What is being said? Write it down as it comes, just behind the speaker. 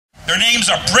Their names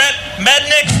are Brett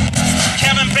Mednik,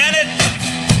 Kevin Bennett,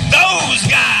 those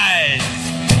guys.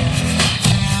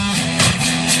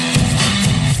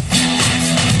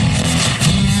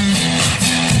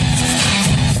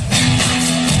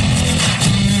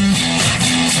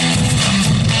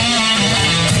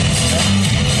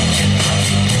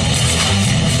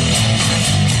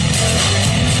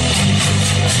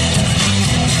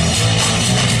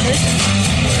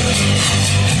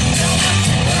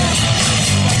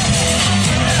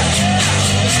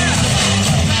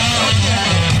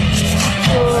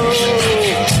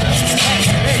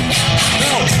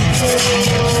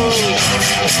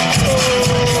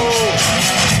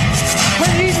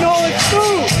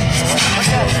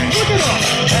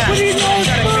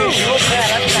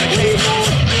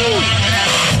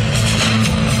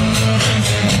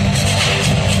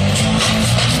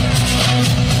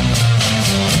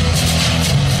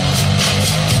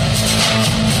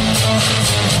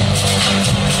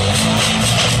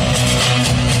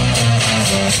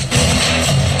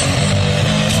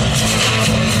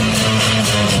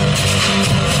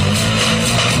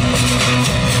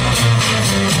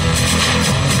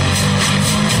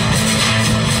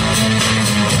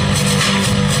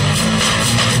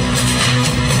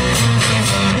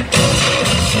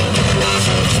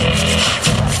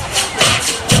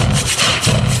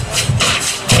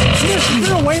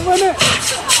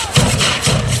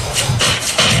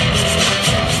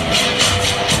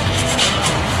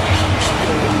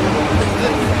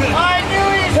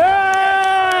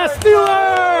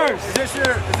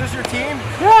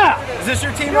 Is this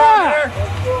your team right here?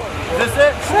 Is this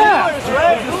it? Steelers,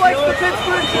 right? Who likes the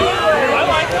Pittsburgh Steelers? I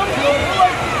like them.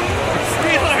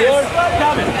 Steelers.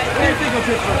 Kevin, what do you think of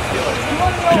Pittsburgh Steelers? You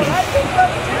want to know what I think about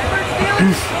the Pittsburgh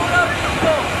Steelers?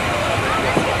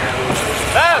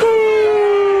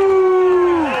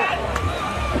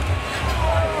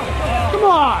 Come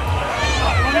on.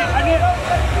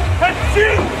 Let's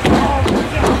shoot.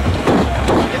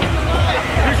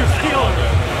 Here's your Steelers.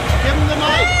 Give him the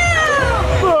mic.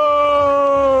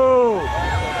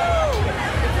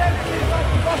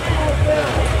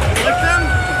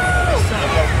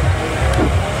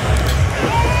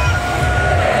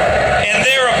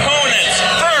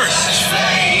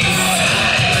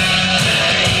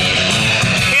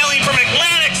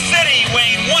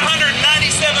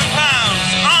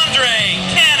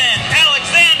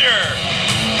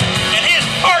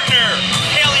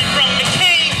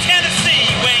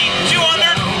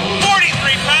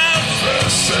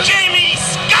 Jamie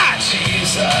Scott!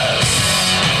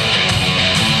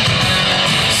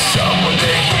 Someone to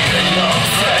hear your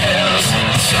prayers,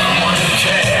 someone who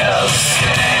cares.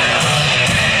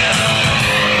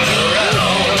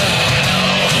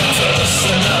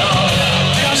 Personal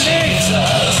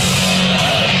Jesus.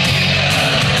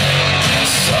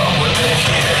 Someone to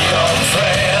hear your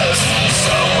prayers,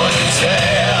 someone to tell.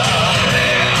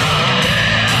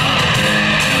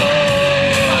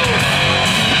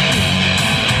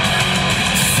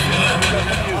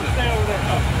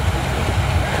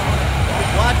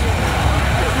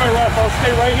 I'll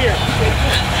stay right here.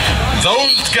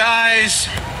 Those guys,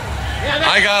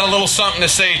 I got a little something to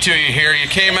say to you here. You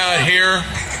came out here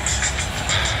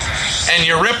and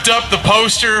you ripped up the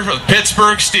poster of the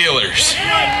Pittsburgh Steelers.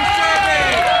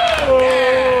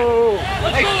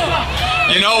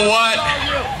 You know what?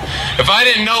 If I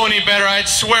didn't know any better, I'd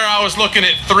swear I was looking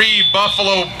at 3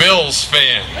 Buffalo Bills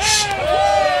fans.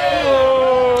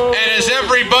 And as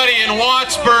everybody in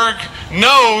Wattsburg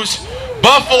knows,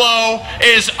 Buffalo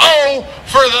is 0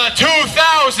 for the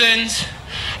 2000s,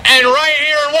 and right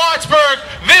here in Wattsburg,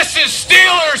 this is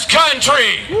Steelers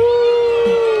country.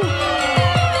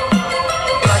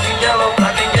 Black and yellow,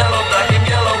 black and yellow, black and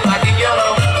yellow, black and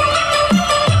yellow.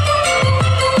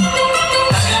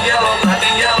 Black and yellow, black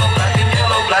and yellow, black and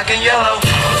yellow, black and yellow.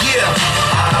 Yeah,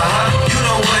 you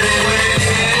know what it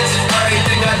is.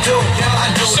 Everything I do,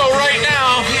 I do. So right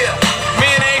now, me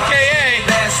and AKA,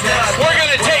 we're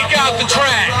going to take out the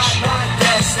trash.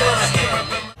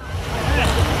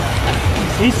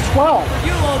 He's 12. For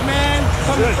you, old man.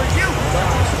 Coming for you.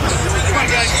 Come on,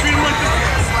 guys. Treat him like this.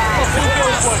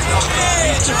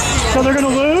 So they're going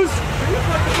to lose?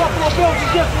 The Buffalo Bills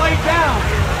are just laid down.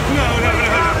 No.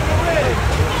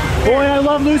 Boy, I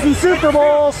love losing Super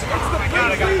Bowls. I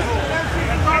got it.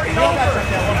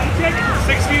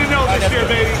 16-0 this year,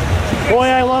 baby. Boy,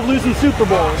 I love losing Super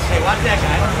Bowls. Hey, watch that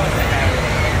guy.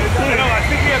 I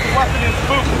think he has a weapon in his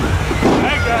boot.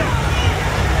 Hey, guys.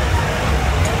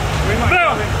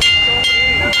 Bill!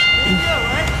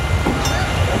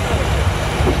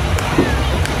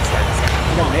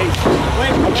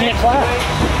 I can't clap.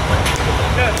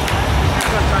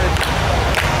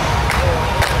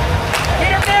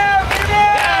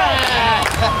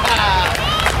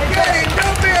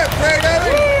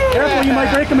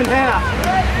 break them in half.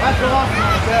 That's awesome.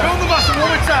 Film the muscle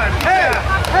one more time. Hey,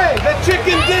 hey, the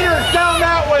chicken dinner's down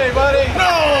that way, buddy. No!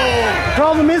 The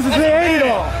problem is they ate it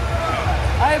all.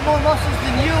 I have more muscles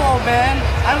than you, old man.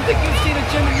 I don't think you've seen a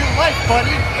gym in your life,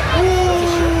 buddy. Ooh!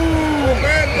 Oh,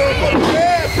 man, look at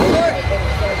that, boy!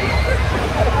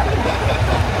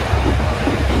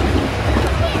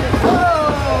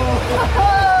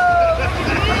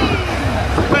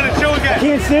 I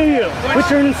can't see you. We're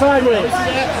turning sideways.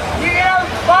 Yeah,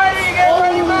 fighting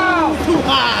in your mouth.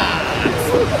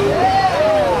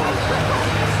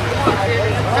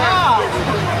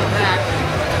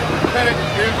 Bennett,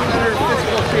 you're in better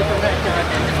physical shape than that guy.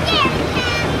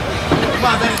 Come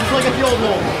on, Bennett, just look at the old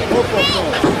hole.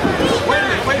 Wait a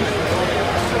minute, wait a minute.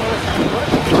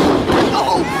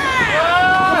 Oh!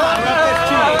 Come on,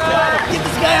 get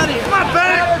this guy out of here. Come on,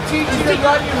 Bennett! Teach you to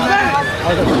run your mouth.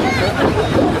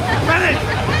 Bennett!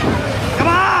 Come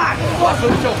on!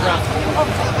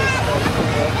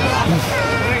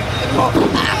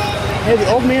 Hey, the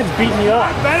old man's beating you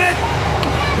up. Bennett!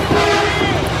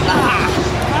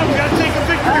 We gotta take a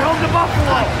victory home to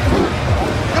Buffalo.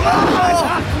 Come on!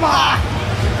 Come on!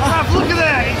 Look at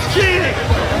that! He's cheating!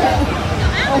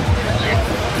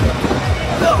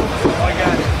 No! Oh, I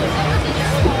got it.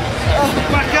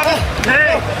 Come on, Kevin!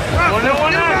 Hey! One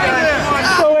out,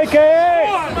 guys! Go, AKA!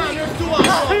 Come on, there's two of them.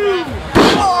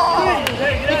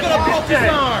 He could have broke his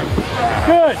arm.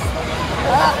 Good.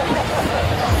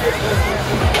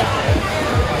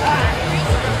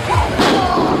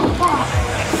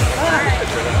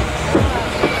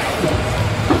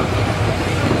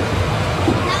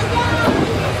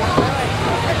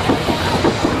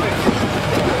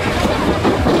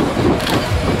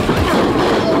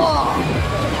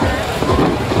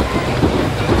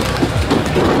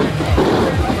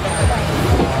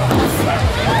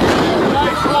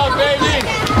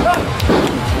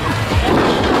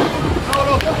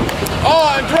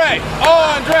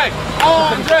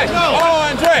 Andre! Oh,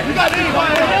 Andre! You got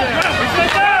anybody there? Sit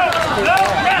down! No,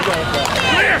 ref!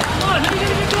 Clear! Come on, how you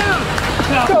gonna get down?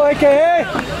 Go, AKA!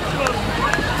 Come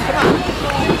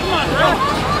on, ref!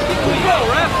 Go,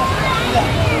 ref!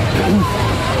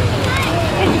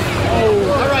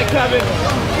 All right, Kevin.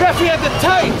 Ref, he had the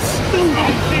tights. Come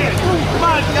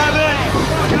on, Kevin!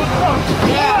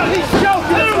 Yeah, he's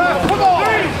joking, ref. Come on!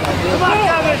 Come on,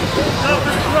 Kevin!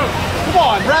 Come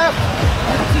on, ref!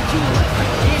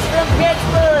 He's from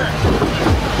Pittsburgh!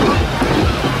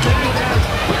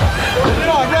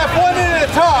 Come on, ref, one in at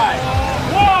a time!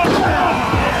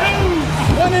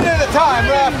 One in at a time,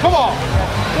 ref, come on!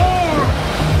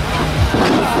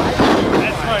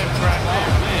 That's right, Frank.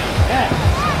 Yeah.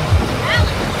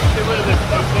 Get rid of this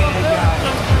fucking guy.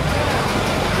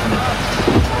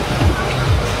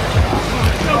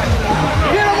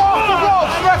 Get him off the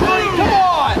ropes, referee, come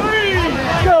on!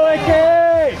 Go,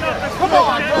 AKA! Come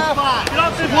on, ref!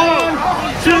 1,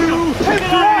 2, 3, 4,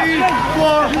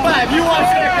 5. You want to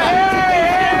stick up?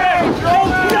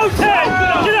 No tag!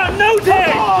 Get out! No tag!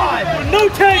 No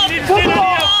tag! Stand on the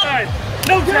outside!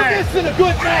 No tag! This is a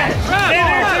good match! Stand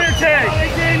there, clear tag!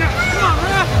 Come on,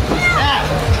 ref!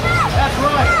 That's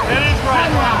right! That is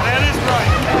right, Ref. That is right.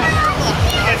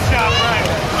 Get shot right.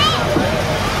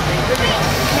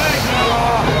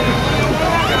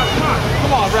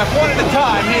 Come on, ref, one at a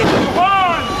time here.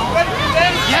 One!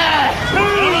 Yeah!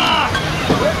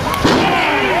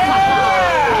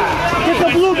 Get the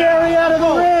blueberry out of the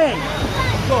ring!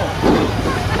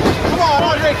 Come on,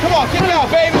 Andre, come on, kick out,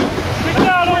 baby! Kick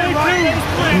out, only two!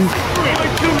 Only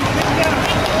two, kick out!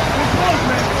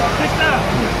 Kick out!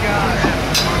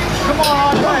 Come on,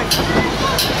 Andre!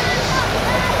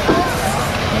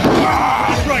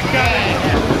 That's right, got it!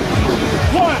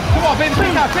 One! Come on, baby,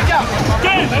 kick out, kick out!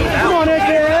 Come on,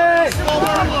 AKA! Oh my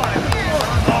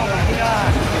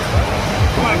God!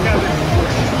 Come on, Kevin!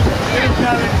 Get him,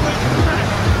 Kevin!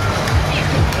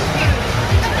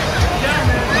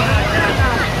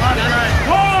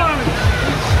 One!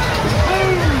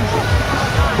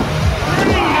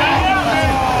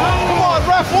 Come on,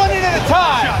 ref, one in at a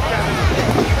time!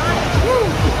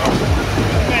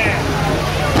 Man!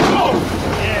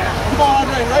 Yeah! Come on,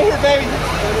 Andre, right here, baby!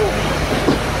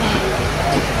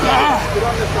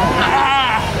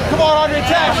 Come on, Andre,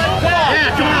 tag him! Come on! Yeah,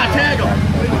 come on, tag him.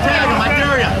 Tag him, I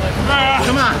dare ya.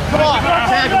 Come on. Come on!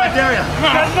 Tag him, I dare ya.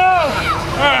 No!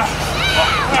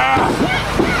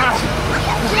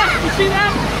 You see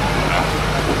that?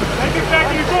 Get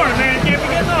back in your corner, man. You can't be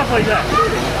getting off like that.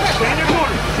 Stay in your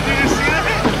corner. Did you just see that?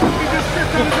 You just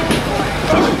stepped on his own corner.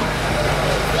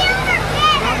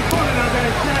 Around the corner now,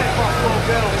 guys. Tag. Buffalo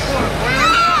Bill. Corner.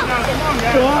 Now, come on,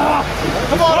 guys.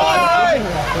 Come on, Andre!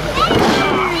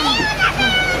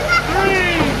 3!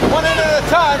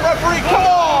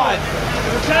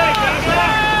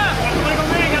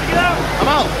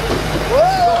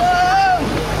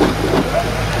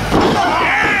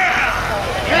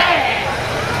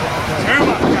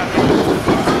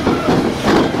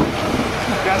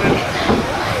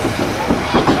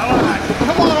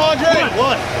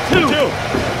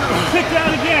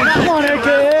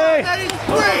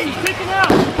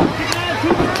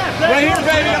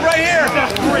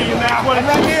 buddy.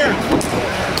 Right here.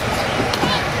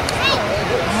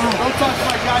 Don't talk to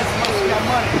my guys unless you got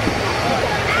money.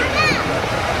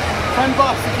 $10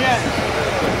 again.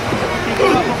 Keep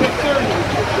it up a big 30.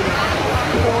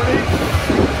 40.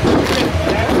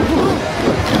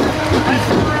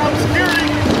 Around security.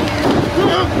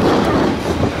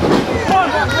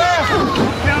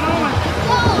 Count on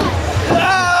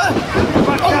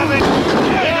it.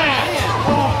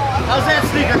 How's that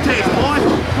sneaker taste, boy?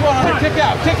 Come on, Andre, kick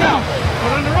out, kick out.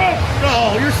 Put on the rope.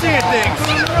 Oh, you're seeing things.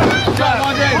 Come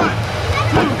on, Andre.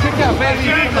 Kick out,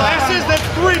 baby. Glasses, that's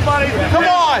 3, buddy. Come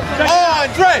on.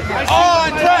 Andre.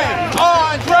 Andre.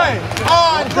 Andre.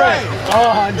 Andre.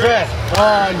 Andre.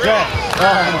 Andre.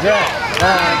 Andre.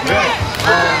 Andre.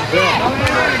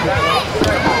 Andre.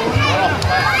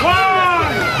 1.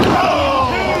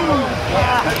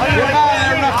 Get out of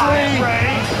there, referee.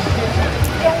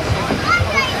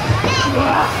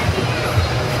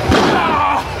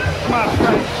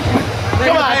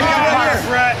 Come on, Fred. Come on, baby.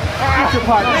 Fred. Get your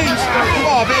part. Come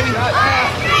on, baby. Come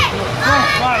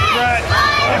on, Fred.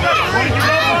 When you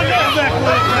go on that back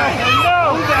wheel, Fred.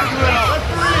 No, back wheel.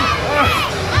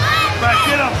 Fred,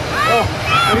 get him. Oh,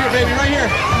 right here, baby, right here.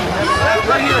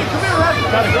 Right here. Come here, Red.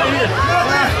 Got it, right here.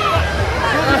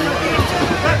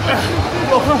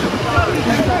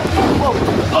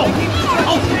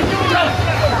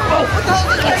 What the hell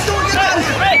is this doing?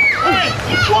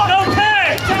 No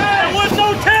tag! There was no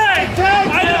tag!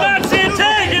 I did not see a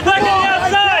tag! You're back on the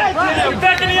outside! You're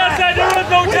back on the outside! There was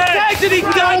no tag! Tag did he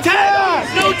got tag?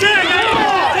 No tag! I didn't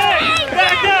see a tag!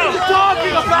 Back down! What are you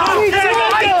talking about? No tag!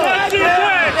 I didn't see a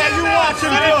tag! Yeah, you watch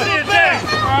him I do didn't see it. a tag!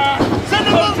 Send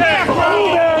him No over tag! there.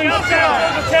 On the outside there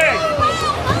was a tag!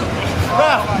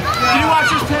 Can you watch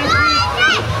his tag,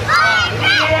 please?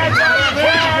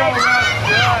 There you go, Rob.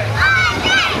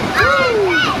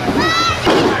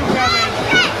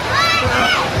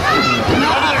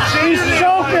 He's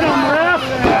choking him, ref.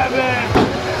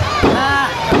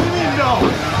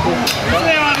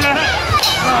 Stay on that.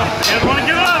 You guys want to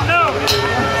get on? No.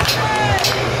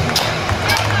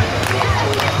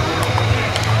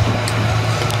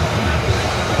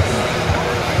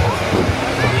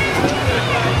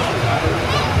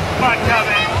 Come on,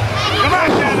 Kevin. Come on,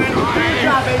 Kevin. Good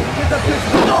job, baby. Get the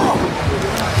pistol.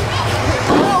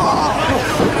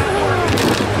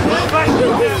 Let's do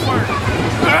that work.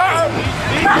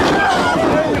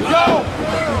 Go!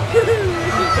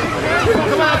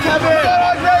 Come on, Kevin!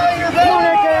 Right here, baby!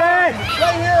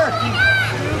 Right here!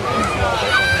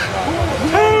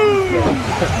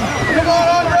 Come on,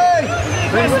 Andre!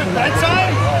 That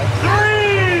side?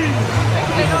 3!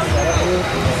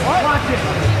 Watch it!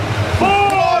 4!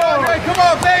 Come on, Andre! Come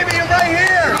on, baby! You're right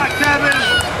here! Come on, Kevin!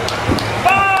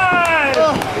 5!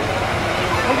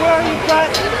 Where are you, Cut?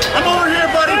 I'm over here,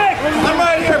 buddy! I'm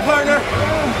right here, partner!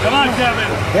 Come on, Kevin!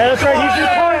 Yeah, that's right. He's your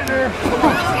partner. Come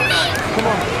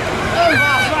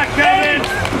on, Kevin!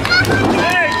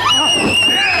 Hey!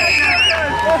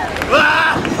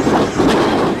 Ah!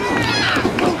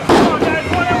 Come on, guys,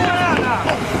 one out now!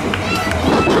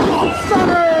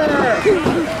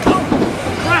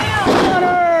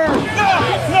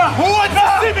 Who wants to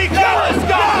see me go? Let's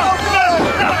go!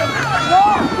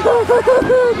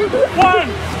 1,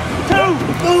 2,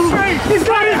 3! He's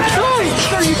got his choice.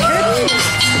 Are you kidding me?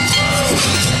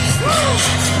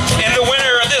 And the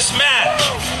winner of this match,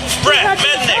 Brett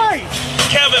Mednik,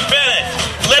 Kevin Bennett,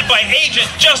 led by Agent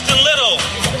Justin Little.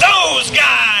 Those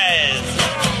guys!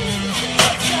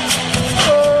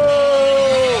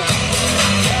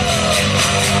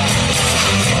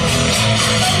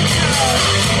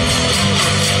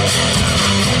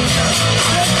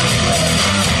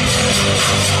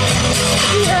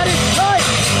 He had his tight.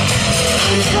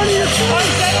 In front of your face.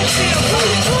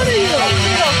 117.